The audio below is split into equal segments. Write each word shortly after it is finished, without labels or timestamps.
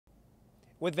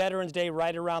With Veterans Day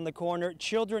right around the corner,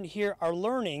 children here are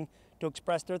learning to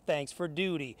express their thanks for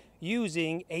duty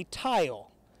using a tile.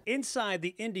 Inside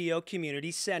the Indio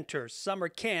Community Center, summer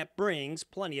camp brings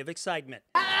plenty of excitement.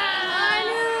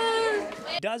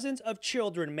 Dozens of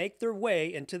children make their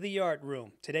way into the art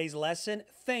room. Today's lesson,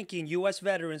 thanking U.S.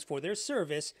 veterans for their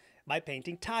service by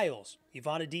painting tiles.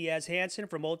 Ivana Diaz-Hansen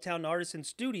from Old Town Artisan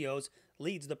Studios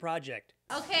leads the project.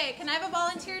 Okay, can I have a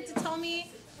volunteer to tell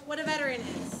me what a veteran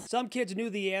is? Some kids knew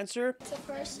the answer. It's a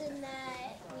person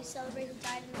that we celebrate who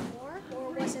died in the war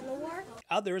or was in the war.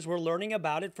 Others were learning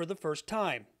about it for the first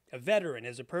time. A veteran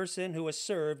is a person who has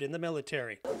served in the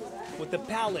military. With a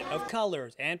palette of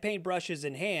colors and paintbrushes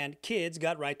in hand, kids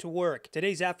got right to work.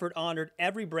 Today's effort honored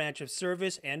every branch of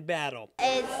service and battle.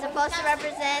 It's supposed to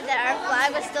represent that our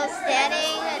flag was still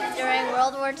standing during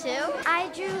World War II.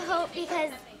 I drew hope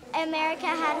because America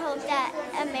had hope that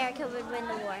America would win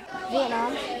the war.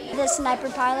 Vietnam, the sniper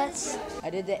pilots. I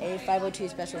did the A502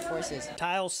 Special Forces.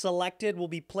 Tiles selected will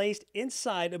be placed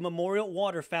inside a memorial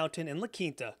water fountain in La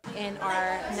Quinta. In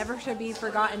our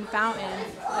never-to-be-forgotten fountain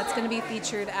that's going to be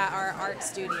featured at our art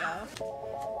studio.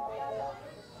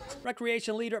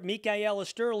 Recreation leader Micaela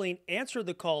Sterling answered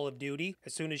the call of duty.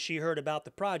 As soon as she heard about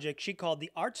the project, she called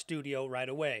the art studio right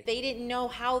away. They didn't know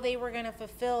how they were going to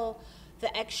fulfill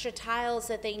the extra tiles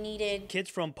that they needed. Kids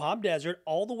from Palm Desert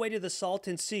all the way to the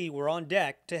Salton Sea were on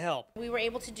deck to help. We were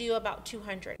able to do about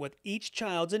 200. With each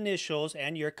child's initials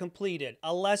and year completed,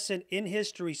 a lesson in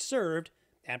history served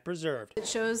and preserved. It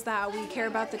shows that we care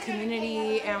about the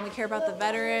community and we care about the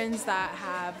veterans that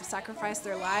have sacrificed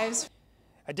their lives.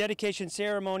 A dedication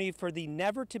ceremony for the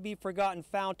never-to-be-forgotten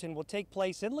fountain will take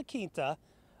place in La Quinta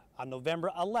on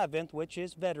November 11th, which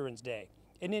is Veterans Day.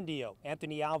 In Indio,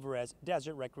 Anthony Alvarez,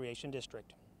 Desert Recreation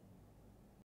District.